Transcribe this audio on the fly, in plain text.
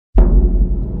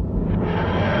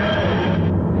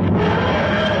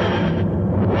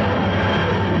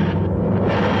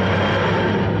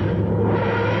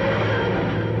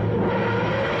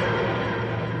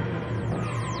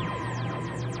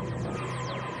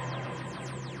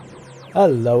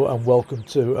Hello and welcome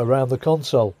to Around the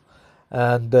Console.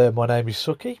 And my name is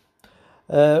Suki.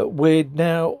 We're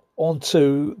now on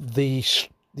to the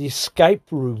escape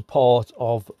room part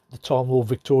of the Time Lord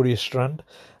Victoria Strand.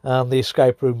 And the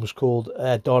escape room was called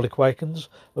Dalek Awakens.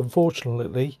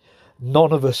 Unfortunately,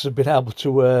 none of us have been able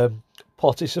to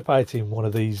participate in one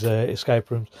of these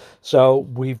escape rooms. So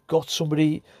we've got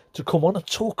somebody to come on and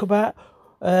talk about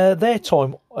their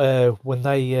time when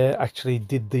they actually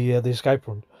did the escape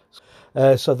room.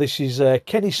 So this is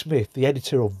Kenny Smith, the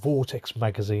editor of Vortex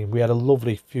magazine. We had a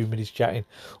lovely few minutes chatting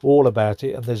all about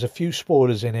it, and there's a few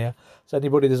spoilers in here. So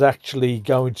anybody that's actually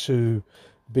going to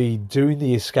be doing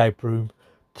the escape room,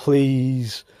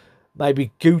 please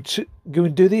maybe go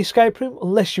and do the escape room.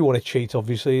 Unless you want to cheat,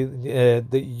 obviously,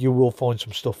 that you will find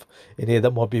some stuff in here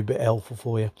that might be a bit helpful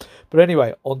for you. But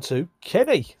anyway, on to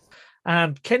Kenny,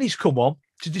 and Kenny's come on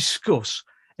to discuss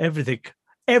everything.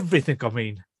 Everything, I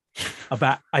mean,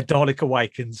 about A Dalek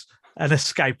Awakens, an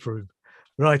escape room.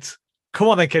 Right. Come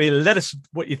on then, Kenny. Let us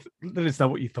know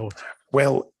what you thought.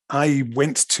 Well, I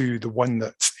went to the one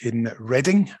that's in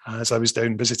Reading as I was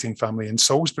down visiting family in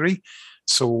Salisbury.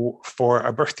 So for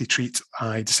a birthday treat,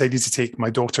 I decided to take my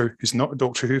daughter, who's not a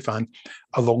Doctor Who fan,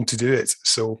 along to do it.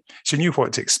 So she knew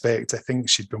what to expect. I think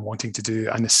she'd been wanting to do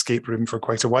an escape room for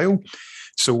quite a while.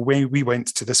 So when we went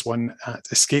to this one at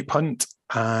Escape Hunt,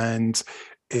 and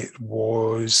it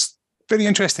was very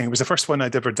interesting. It was the first one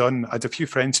I'd ever done. I had a few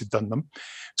friends who'd done them.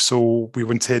 So we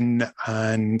went in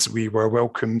and we were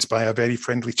welcomed by a very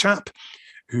friendly chap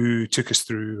who took us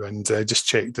through and just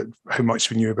checked how much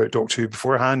we knew about Doctor Who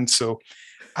beforehand. So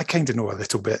I kind of know a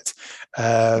little bit.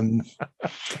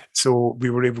 So we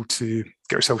were able to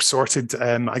get ourselves sorted.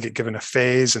 I get given a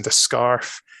fez and a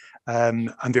scarf.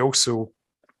 And they also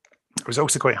it was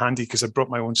also quite handy because I brought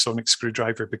my own sonic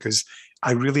screwdriver, because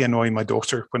I really annoy my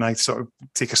daughter when I sort of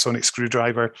take a sonic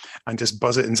screwdriver and just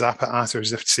buzz it and zap it at her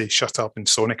as if to say "shut up" and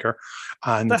sonic her.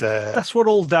 And that's what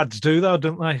all dads do, though,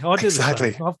 don't they? I do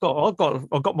exactly. the same.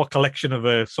 I've got my collection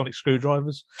of sonic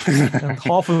screwdrivers, and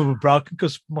half of them are broken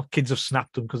because my kids have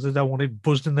snapped them because they don't want it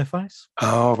buzzed in their face.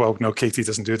 Oh well, no, Katie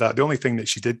doesn't do that. The only thing that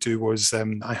she did do was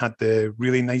I had the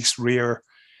really nice rare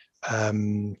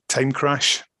Time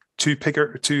Crash two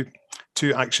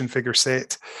action figure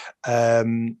set,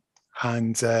 and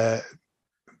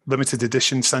limited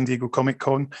edition San Diego Comic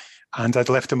Con, and I'd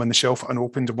left them on the shelf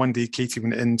unopened. And one day Katie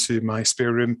went into my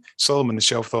spare room, saw them on the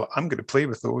shelf, thought, I'm going to play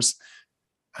with those.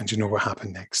 And you know what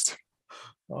happened next?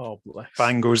 Oh, bless.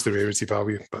 Bang goes the rarity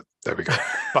value, but there we go.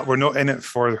 But we're not in it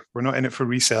for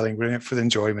reselling. We're in it for the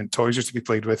enjoyment. Toys are to be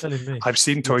played with. I've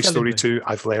seen Toy Story 2.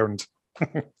 I've learned.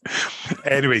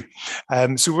 Anyway,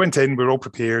 so we went in, we were all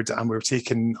prepared, and we were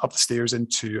taken up the stairs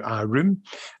into a room,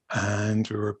 and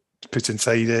we were put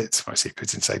inside it. When I say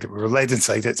put inside it, we were led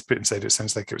inside it. Put inside it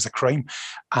sounds like it was a crime.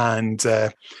 And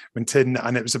went in,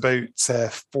 and it was about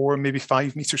 4, maybe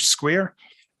 5 meters square.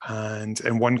 And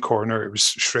in one corner, it was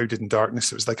shrouded in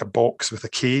darkness. It was like a box with a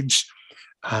cage.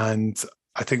 And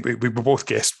I think we both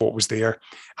guessed what was there.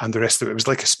 And the rest of it was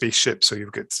like a spaceship. So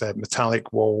you've got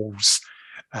metallic walls,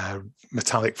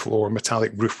 metallic floor,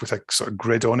 metallic roof with a sort of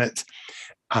grid on it.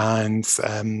 And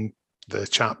the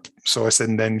chap saw us,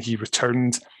 and then he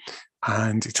returned,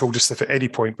 and he told us if at any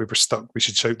point we were stuck, we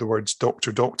should shout the words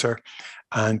 "Doctor, Doctor,"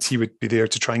 and he would be there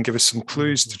to try and give us some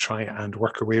clues to try and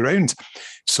work our way around.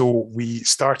 So we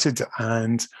started,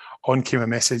 and on came a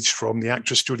message from the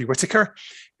actress Jodie Whittaker,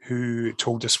 who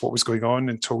told us what was going on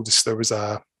and told us there was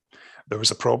a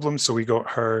problem. So we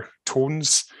got her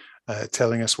tones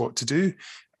telling us what to do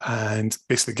and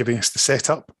basically giving us the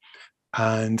setup.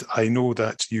 And I know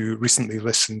that you recently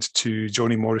listened to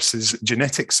Johnny Morris's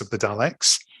Genetics of the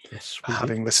Daleks, yes,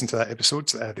 having listened to that episode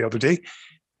the other day.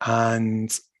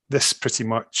 And this pretty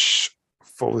much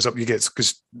follows up. You get,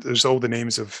 because there's all the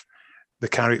names of the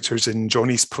characters in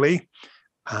Johnny's play,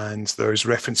 and there's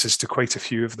references to quite a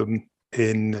few of them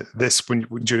in this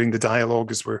during the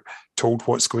dialogue as we're told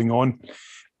what's going on.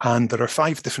 And there are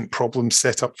 5 different problems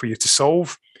set up for you to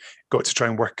solve. Got to try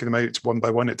and work them out one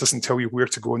by one. It doesn't tell you where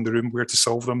to go in the room, where to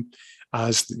solve them,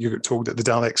 as you get told that the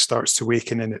Dalek starts to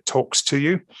waken and it talks to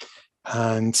you.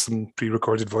 And some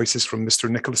pre-recorded voices from Mr.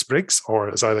 Nicholas Briggs, or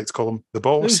as I like to call him, the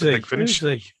boss at Big Finish.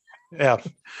 Yeah,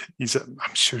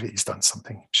 I'm sure he's done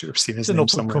something. I'm sure I've seen his name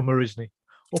somewhere. Up and comer, isn't he?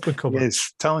 Up and comer.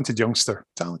 Yes, talented youngster.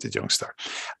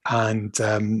 And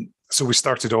so we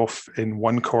started off in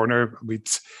one corner. We'd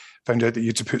found out that you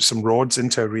had to put some rods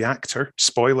into a reactor,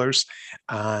 spoilers,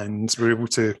 and we were able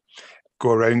to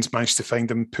go around, manage to find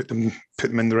them, put them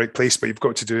in the right place, but you've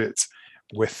got to do it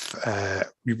with,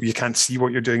 you can't see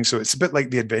what you're doing. So it's a bit like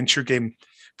the adventure game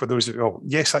for those of you,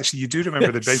 yes, actually, you do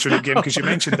remember the Adventure Nook game because you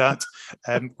mentioned that,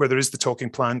 where there is the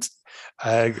talking plant,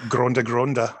 Gronda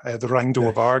Gronda, the Rangdo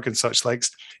of Arg and such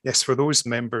likes. Yes, for those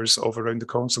members of Around the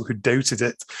Console who doubted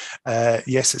it,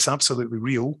 yes, it's absolutely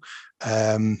real.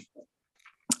 And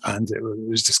it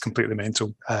was just completely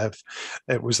mental.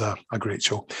 It was a great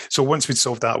show. So once we'd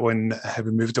solved that one, we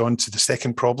moved on to the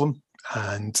second problem.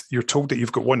 And you're told that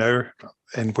you've got 1 hour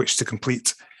in which to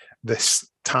complete this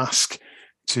task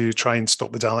to try and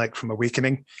stop the Dalek from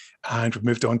awakening. And we've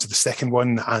moved on to the second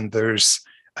one. And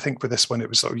I think with this one, it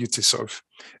was sort of you to sort of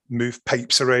move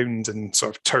pipes around and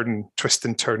sort of twist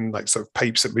and turn, like sort of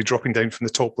pipes that would be dropping down from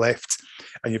the top left.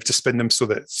 And you have to spin them so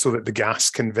that the gas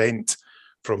can vent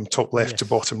from top left to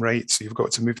bottom right. So you've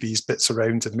got to move these bits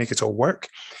around and make it all work.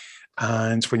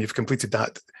 And when you've completed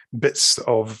that, bits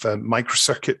of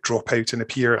microcircuit drop out and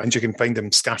appear, and you can find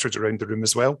them scattered around the room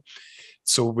as well.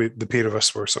 So the pair of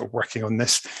us were sort of working on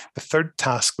this. The third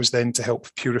task was then to help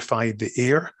purify the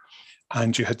air,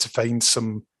 and you had to find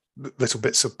some little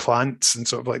bits of plants and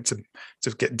sort of like to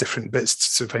get different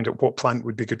bits to find out what plant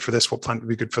would be good for this, what plant would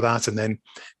be good for that, and then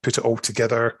put it all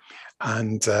together.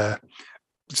 And so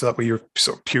that way you're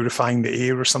sort of purifying the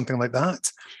air or something like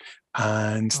that.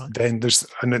 And then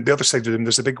and on the other side of the room,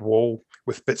 there's a big wall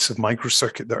with bits of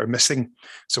microcircuit that are missing.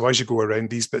 So as you go around,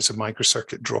 these bits of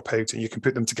microcircuit drop out and you can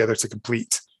put them together to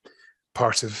complete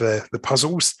part of the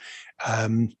puzzles.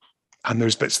 And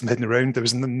there's bits of them hidden around.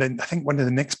 I think one of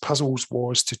the next puzzles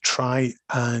was to try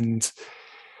and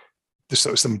there's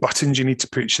sort of some buttons you need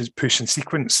to push in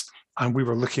sequence. And we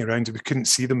were looking around and we couldn't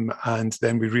see them. And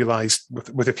then we realized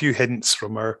with a few hints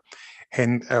from our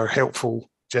helpful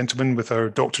gentleman with our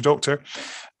doctor,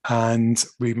 and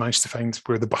we managed to find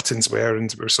where the buttons were,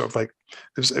 and we're sort of like,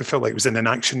 it felt like it was in an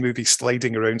action movie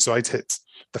sliding around. So I'd hit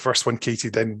the first one, Katie,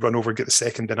 then run over and get the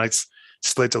second, then I'd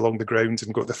slid along the ground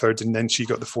and got the third, and then she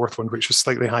got the fourth one, which was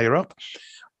slightly higher up,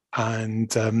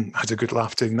 and had a good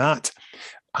laugh doing that.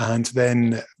 And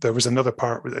then there was another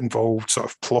part that involved sort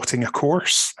of plotting a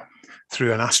course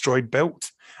through an asteroid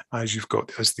belt,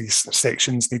 as these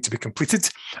sections need to be completed,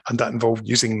 and that involved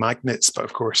using magnets. But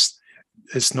of course,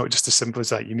 it's not just as simple as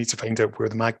that. You need to find out where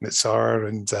the magnets are,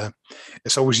 and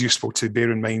it's always useful to bear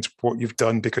in mind what you've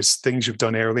done, because things you've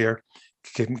done earlier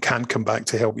can come back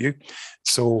to help you.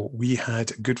 So we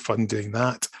had good fun doing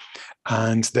that.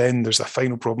 And then there's a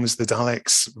final problem: is the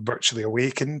Daleks virtually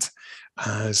awakened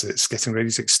as it's getting ready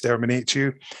to exterminate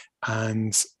you,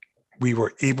 and we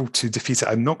were able to defeat it.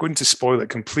 I'm not going to spoil it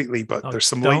completely, but there's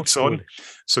some lights on,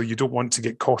 so you don't want to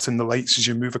get caught in the lights as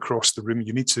you move across the room.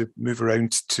 You need to move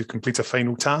around to complete a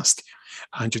final task,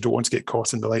 and you don't want to get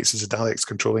caught in the lights as the Daleks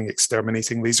controlling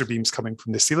exterminating laser beams coming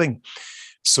from the ceiling.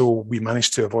 So we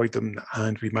managed to avoid them,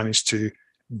 and we managed to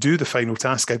do the final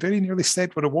task. I very nearly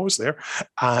said what it was there,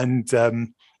 and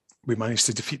we managed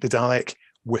to defeat the Dalek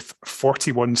with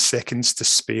 41 seconds to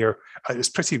spare. It's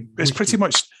pretty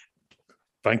much.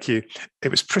 Thank you. It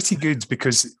was pretty good,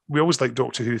 because we always like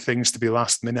Doctor Who things to be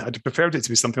last minute. I'd preferred it to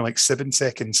be something like 7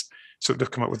 seconds, so it would have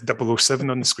come up with 007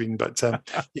 on the screen. But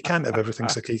you can't have everything,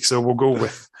 Suki. So we'll go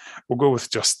with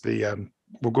just the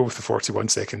 41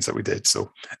 seconds that we did.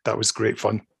 So that was great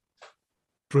fun.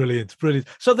 Brilliant.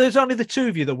 So there's only the two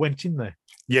of you that went in there.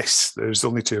 Yes, there's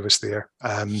only two of us there.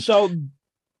 So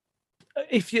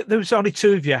if there was only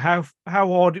two of you, how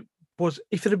hard was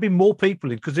if there had been more people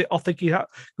in? Because I think it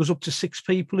goes up to 6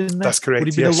 people in there. That's correct.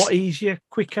 Would it be a lot easier,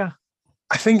 quicker?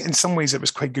 I think in some ways it was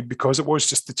quite good because it was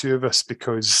just the two of us.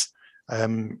 Because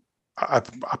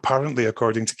apparently,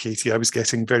 according to Katie, I was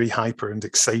getting very hyper and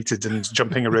excited and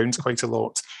jumping around quite a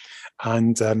lot,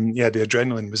 and the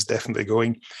adrenaline was definitely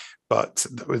going. But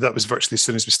that was virtually as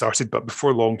soon as we started. But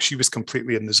before long, she was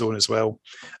completely in the zone as well,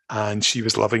 and she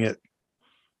was loving it.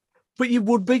 But you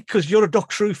would be, because you're a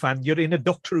Doctor Who fan. You're in a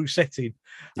Doctor Who setting,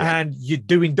 and you're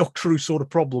doing Doctor Who sort of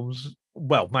problems.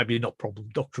 Well, maybe not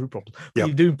problems, Doctor Who problems. But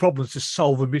you're doing problems to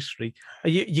solve a mystery.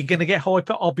 You're going to get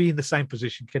hyper. I'll be in the same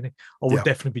position, Kenny. I would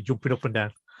definitely be jumping up and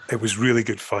down. It was really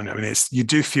good fun. I mean, you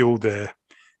do feel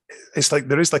it's like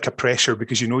there is like a pressure,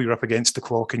 because you know you're up against the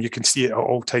clock and you can see it at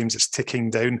all times. It's ticking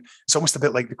down. It's almost a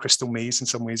bit like the Crystal Maze in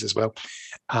some ways as well.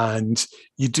 And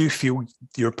you do feel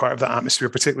you're part of that atmosphere,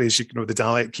 particularly as the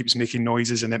Dalek keeps making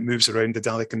noises and it moves around the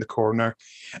Dalek in the corner,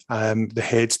 the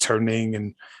head turning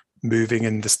and moving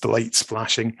and the lights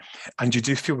flashing. And you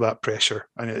do feel that pressure,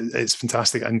 and it's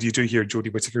fantastic. And you do hear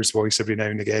Jodie Whittaker's voice every now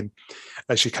and again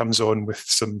as she comes on with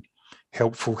some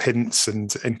helpful hints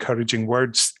and encouraging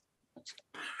words.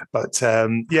 But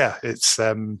it's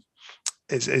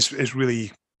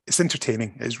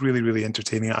entertaining. It's really, really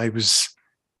entertaining. I was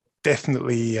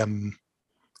definitely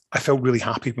I felt really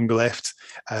happy when we left.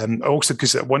 Also,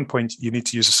 because at one point you need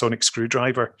to use a sonic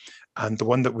screwdriver, and the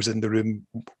one that was in the room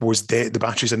was dead. The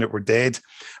batteries in it were dead,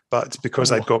 but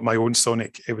because I'd got my own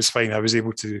sonic, it was fine. I was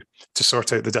able to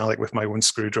sort out the Dalek with my own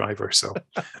screwdriver, so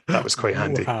that was quite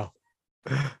handy. Wow,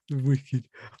 wicked.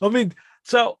 I mean,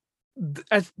 so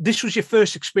this was your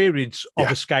first experience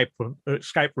of escape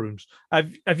rooms.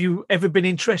 Have you ever been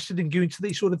interested in going to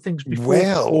these sort of things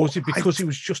before, or was it because it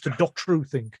was just a Doctor Who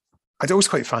thing? I'd always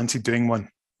quite fancied doing one,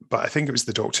 but I think it was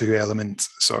the Doctor Who element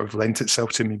sort of lent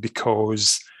itself to me,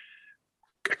 because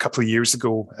a couple of years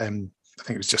ago, I think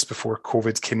it was just before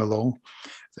COVID came along,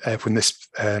 when this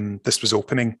was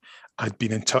opening, I'd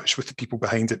been in touch with the people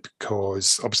behind it,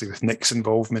 because obviously with Nick's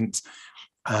involvement,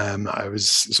 there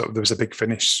was a Big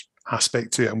Finish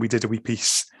aspect to it, and we did a wee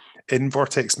piece in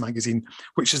Vortex magazine,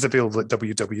 which is available at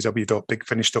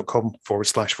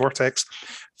www.bigfinish.com/vortex,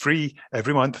 free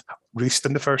every month, released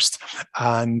in the first.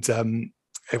 And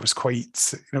it was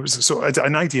quite, it was so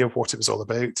an idea of what it was all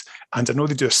about. And I know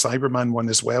they do a Cyberman one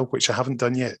as well, which I haven't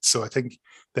done yet. So I think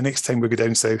the next time we go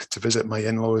down south to visit my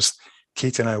in-laws,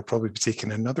 Kate and I will probably be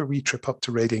taking another wee trip up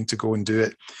to Reading to go and do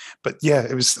it. But yeah,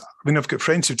 it was, I mean, I've got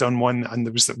friends who've done one, and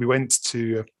we went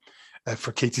to,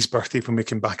 for Katie's birthday, when we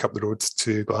came back up the road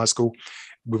to Glasgow,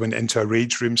 we went into a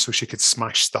rage room so she could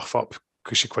smash stuff up,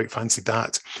 because she quite fancied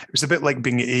that. It was a bit like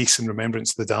being Ace in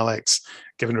Remembrance of the Daleks,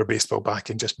 giving her a baseball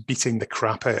bat and just beating the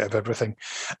crap out of everything.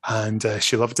 And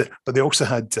she loved it. But they also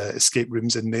had escape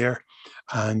rooms in there,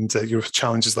 and your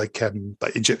challenges like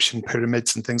Egyptian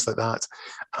pyramids and things like that.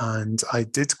 And I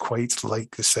did quite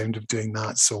like the sound of doing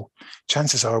that. So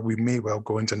chances are we may well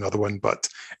go into another one, but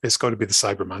it's got to be the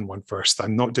Cyberman one first.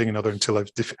 I'm not doing another until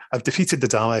I've defeated the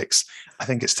Daleks. I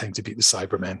think it's time to beat the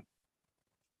Cybermen.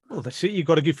 Well, that's it. You've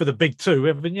got to go for the big two,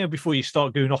 haven't you, before you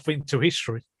start going off into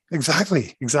history.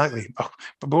 Exactly. Oh,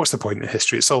 but what's the point in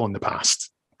history? It's all in the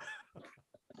past.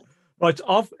 Right.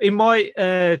 In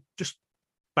my, just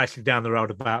basically down the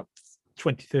road about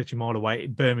 20, 30 mile away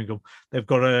in Birmingham, they've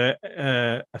got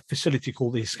a facility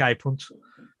called the Escape Hunt.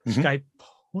 Escape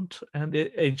Hunt. And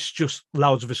it's just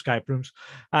loads of escape rooms.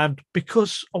 And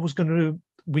because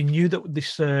we knew that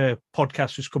this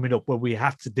podcast was coming up where we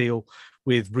had to deal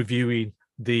with reviewing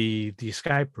the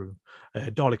escape room,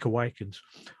 Dalek Awakens,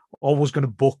 I was going to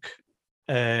book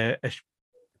a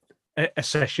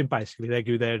session. Basically, they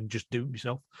go there and just do it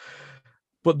myself.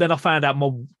 But then I found out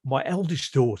my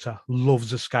eldest daughter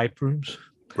loves escape rooms,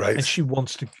 right? And she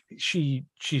wants to. She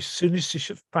as soon as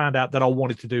she found out that I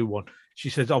wanted to do one, she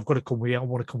says, "I've got to come here. I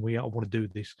want to come here. I want to do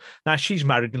this." Now she's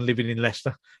married and living in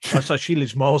Leicester, so she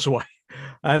lives miles away,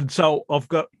 and so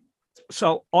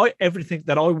everything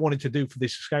that I wanted to do for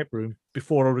this escape room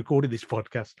before I recorded this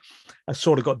podcast has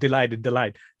sort of got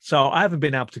delayed. So I haven't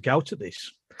been able to go to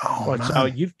this. Oh, right. Man. So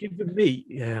you've given me,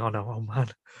 I know, oh man.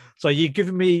 So you've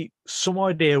given me some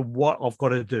idea what I've got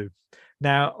to do.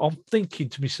 Now I'm thinking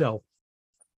to myself,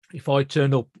 if I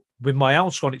turn up with my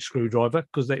own sonic screwdriver,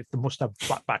 because they must have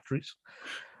flat batteries,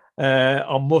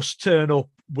 I must turn up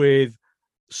with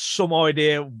some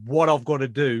idea what I've got to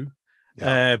do.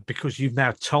 Yeah. Because you've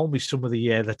now told me some of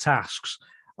the tasks,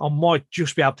 I might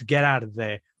just be able to get out of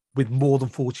there with more than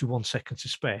 41 seconds to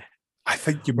spare. I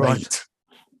think you might.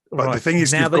 But the thing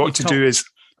is,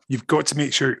 you've got to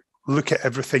make sure, look at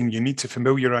everything. You need to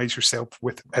familiarize yourself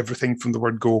with everything from the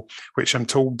word go, which I'm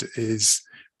told is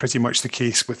pretty much the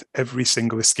case with every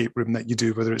single escape room that you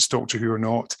do, whether it's Doctor Who or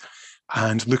not.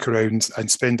 And look around and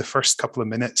spend the first couple of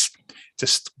minutes,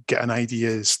 just get an idea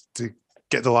as to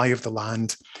get the lie of the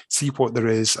land, see what there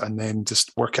is, and then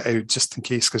just work it out just in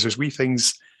case, because there's wee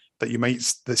things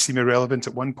that seem irrelevant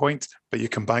at one point, but you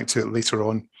come back to it later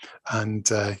on, and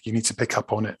you need to pick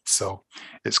up on it. So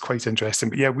it's quite interesting.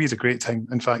 But yeah, we had a great time.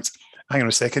 In fact, hang on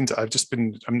a second.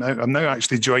 I'm now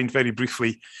actually joined very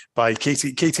briefly by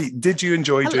Katie. Katie, did you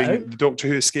enjoy doing the Doctor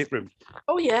Who escape room?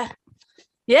 Oh yeah,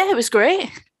 it was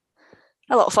great.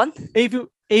 A lot of fun.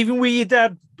 Even with your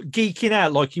dad geeking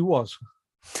out like he was.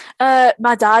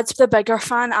 My dad's the bigger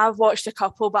fan. I've watched a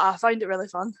couple, but I found it really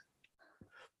fun.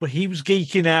 But he was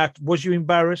geeking out. Was you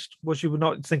embarrassed? Was you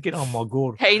not thinking, "Oh my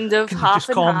god"? Kind of. Can half you just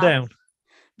and calm half, down?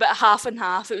 But half and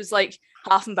half. It was like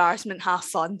half embarrassment, half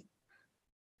fun.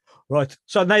 Right.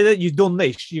 So now that you've done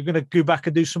this, you're going to go back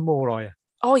and do some more, are you?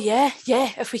 Oh yeah.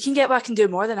 If we can get back and do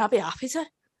more, then I'll be happy to.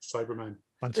 Cyberman.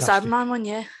 Fantastic. The Cyberman one,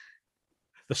 yeah.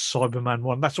 The Cyberman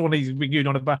one. That's the one he's been going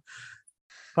on about.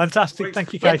 Fantastic. Great.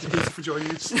 Thank you, Katie. Thank you for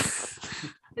joining us.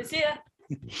 See ya.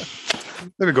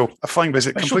 There we go. A flying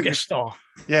visit. Completely star.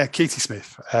 Yeah, Katie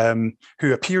Smith,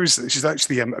 who appears. She's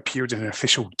actually appeared in an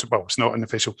official. Well, it's not an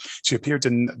official. She appeared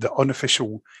in the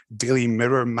unofficial Daily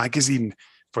Mirror magazine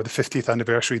for the 50th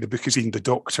anniversary, the book is in The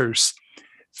Doctor's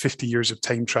 50 Years of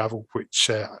Time Travel, which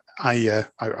I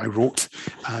wrote.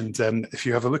 And if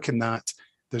you have a look in that,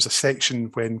 there's a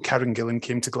section when Karen Gillan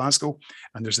came to Glasgow,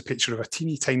 and there's a picture of a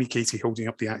teeny tiny Katie holding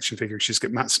up the action figure. She's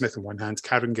got Matt Smith in one hand,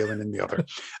 Karen Gillan in the other,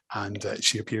 and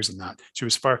she appears in that. She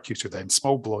was far cuter then,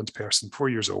 small blonde person, 4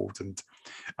 years old, and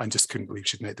just couldn't believe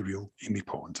she'd met the real Amy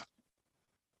Pond.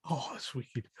 Oh, that's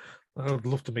wicked. I would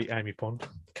love to meet Amy Pond,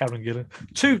 Karen Gillan.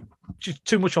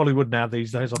 Too much Hollywood now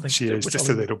these days, I think. She is, just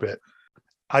Hollywood. A little bit.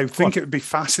 I think it would be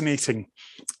fascinating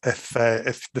if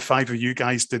the five of you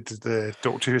guys did the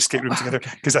Doctor Who escape room together,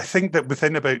 because I think that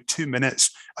within about 2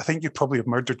 minutes, I think you'd probably have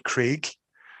murdered Craig.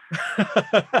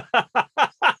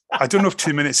 I don't know if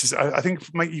 2 minutes is, I think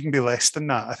it might even be less than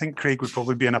that. I think Craig would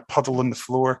probably be in a puddle on the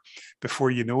floor before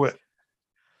you know it.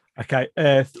 Okay,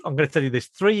 I'm going to tell you this.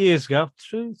 3 years ago,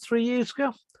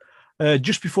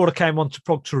 just before I came on to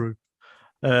Proctor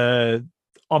Who,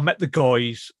 I met the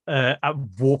guys at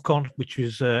Walk-On, which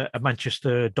is a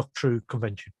Manchester Doctor Who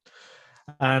convention.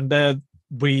 And I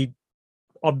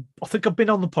think I've been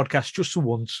on the podcast just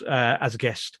once as a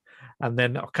guest. And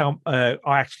then I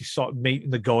actually started meeting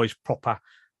the guys proper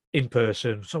in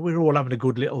person. So we were all having a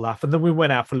good little laugh. And then we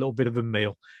went out for a little bit of a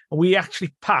meal. And we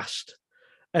actually passed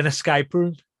an escape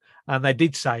room. And they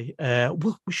did say,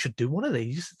 well, we should do one of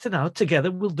these. Together,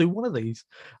 we'll do one of these.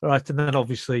 All right. And then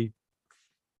obviously,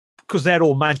 because they're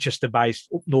all Manchester-based,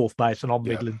 up north-based, and I'm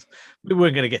Midlands, we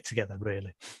weren't going to get together,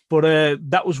 really. But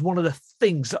that was one of the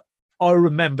things that I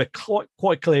remember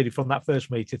quite clearly from that first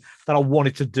meeting, that I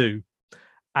wanted to do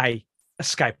a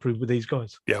escape room with these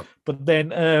guys. Yeah. But then,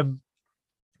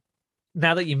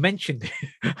 now that you mentioned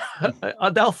it, I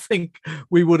don't think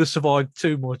we would have survived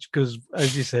too much, because,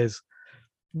 as he says,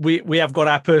 we have got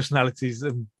our personalities,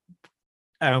 and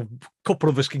a couple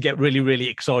of us can get really, really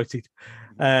excited.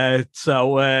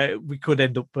 So we could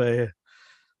end up.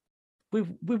 We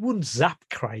wouldn't zap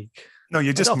Craig. No,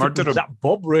 you just murdered him. Zap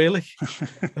Bob, really.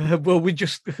 Well,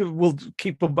 we'll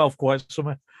keep them both quiet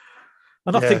somewhere.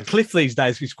 And I think Cliff these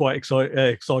days is quite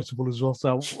excitable as well.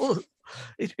 So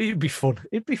it'd be fun.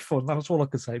 It'd be fun. That's all I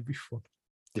can say. It'd be fun.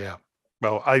 Yeah.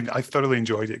 Well, I thoroughly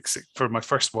enjoyed it. For my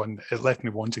first one, it left me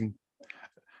wanting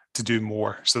to do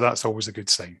more. So that's always a good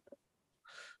sign.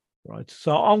 Right.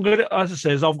 So I'm going to, as I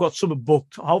says, I've got some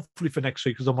booked, hopefully for next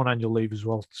week, because I'm on annual leave as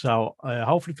well. So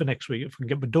hopefully for next week, if I can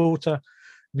get my daughter,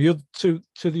 the other two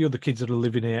the other kids that are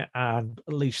living here, and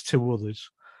at least 2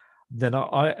 others, then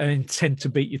I intend to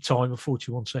beat your time of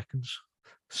 41 seconds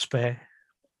spare.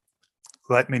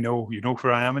 Let me know. You know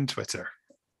where I am on Twitter.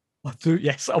 I do.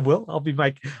 Yes, I will.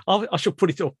 I shall put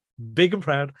it up big and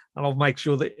proud, and I'll make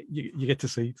sure that you get to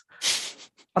see it.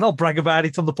 And I'll brag about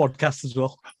it on the podcast as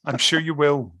well. I'm sure you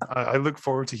will. I look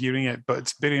forward to hearing it.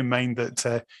 But bearing in mind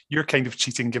that you're kind of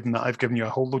cheating, given that I've given you a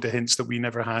whole load of hints that we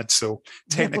never had. So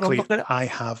technically, I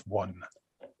have won.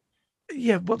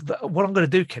 Yeah, what I'm going to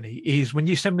do, Kenny, is when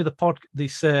you send me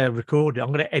this recording,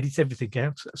 I'm going to edit everything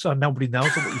out so nobody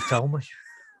knows what you tell me.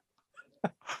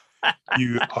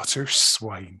 You utter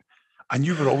swine. And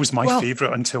you were always my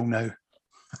favourite until now.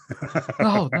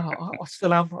 No, I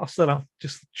still am.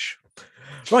 Just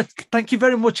right. Thank you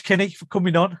very much, Kenny, for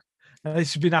coming on.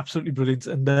 This has been absolutely brilliant.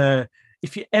 And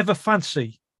if you ever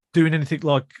fancy doing anything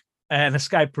like an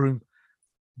escape room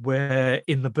where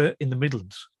in the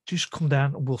Midlands, just come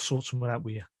down and we'll sort something out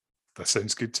with you. That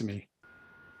sounds good to me.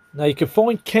 Now you can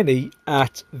find Kenny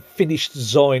at Finished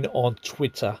Design on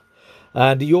Twitter.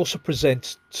 And he also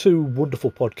presents 2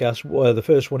 wonderful podcasts. The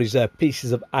first one is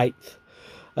Pieces of Eighth.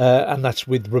 And that's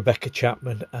with Rebecca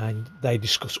Chapman, and they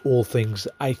discuss all things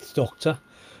Eighth Doctor,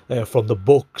 from the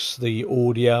books, the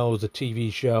audio, the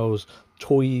TV shows,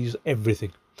 toys,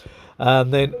 everything.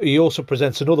 And then he also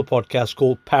presents another podcast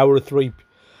called Power of 3,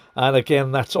 and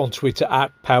again that's on Twitter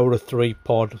at Power of 3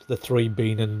 Pod, the 3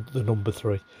 being in the number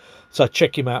 3. So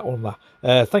check him out on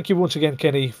that. Thank you once again,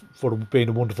 Kenny, for being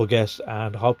a wonderful guest,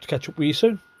 and I hope to catch up with you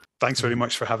soon. Thanks very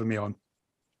much for having me on.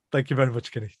 Thank you very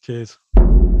much, Kenny. Cheers.